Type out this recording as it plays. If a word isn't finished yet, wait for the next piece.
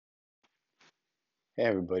Hey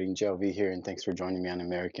everybody, JLV here, and thanks for joining me on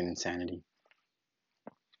American Insanity.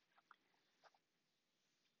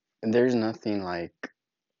 And there's nothing like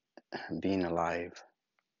being alive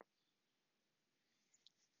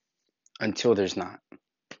until there's not.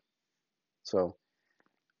 So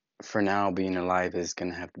for now, being alive is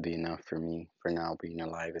gonna have to be enough for me. For now, being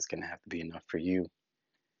alive is gonna have to be enough for you.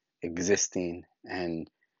 Existing and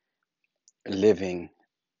living,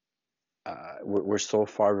 we're so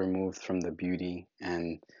far removed from the beauty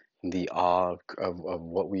and the awe of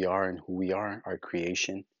what we are and who we are, our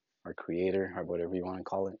creation, our creator, or whatever you want to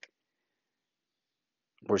call it.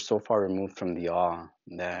 We're so far removed from the awe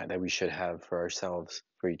that we should have for ourselves,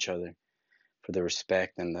 for each other, for the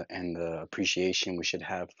respect and the appreciation we should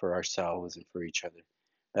have for ourselves and for each other.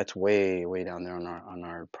 That's way down there on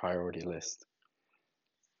our priority list.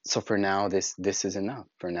 So for now, this is enough.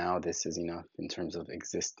 For now, this is enough in terms of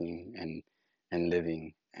existing and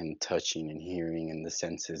living and touching and hearing and the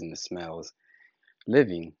senses and the smells.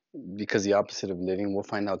 Living, because the opposite of living, we'll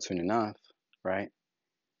find out soon enough, right?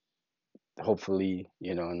 Hopefully,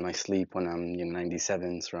 in my sleep when I'm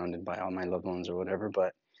 97, surrounded by all my loved ones or whatever.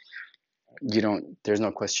 But there's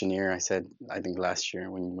no questionnaire. I said, I think last year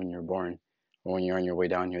when you're born or when you're on your way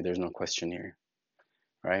down here, there's no questionnaire,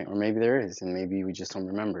 right? Or maybe there is, and maybe we just don't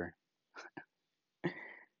remember.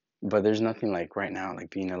 But there's nothing like right now,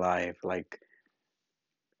 like being alive, like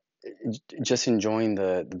just enjoying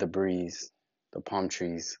the breeze, the palm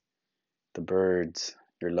trees, the birds,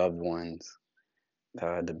 your loved ones,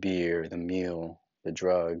 the beer, the meal, the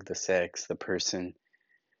drug, the sex, the person.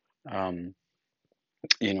 Um,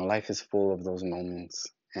 Life is full of those moments,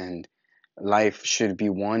 and life should be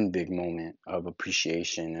one big moment of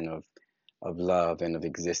appreciation and of love and of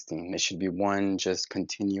existing. It should be one just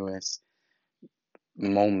continuous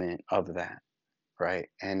moment of that, right?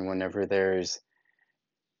 And whenever there's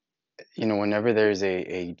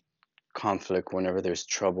a conflict, whenever there's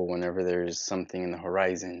trouble, whenever there's something in the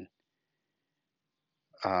horizon,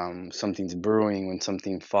 something's brewing, when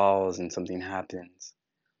something falls and something happens,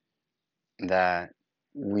 that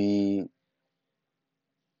we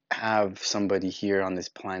have somebody here on this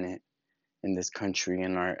planet, in this country,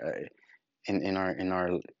 in our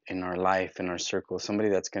life, in our circle, somebody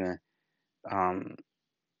that's gonna um,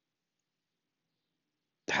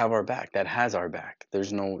 have our back, that has our back.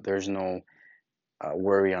 There's no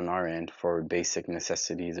worry on our end for basic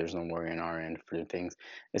necessities. There's no worry on our end for the things.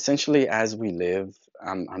 Essentially, as we live,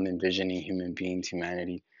 I'm envisioning human beings,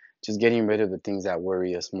 humanity, just getting rid of the things that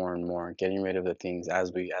worry us more and more, getting rid of the things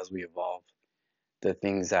as we evolve, the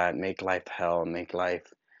things that make life hell, make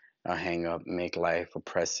life a hang up, make life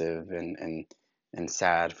oppressive and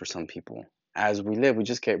sad for some people. As we live, we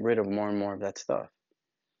just get rid of more and more of that stuff.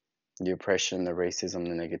 The oppression, the racism,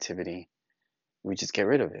 the negativity. We just get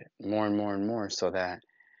rid of it more and more and more so that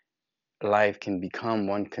life can become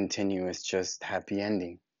one continuous, just happy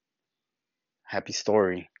ending, happy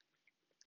story.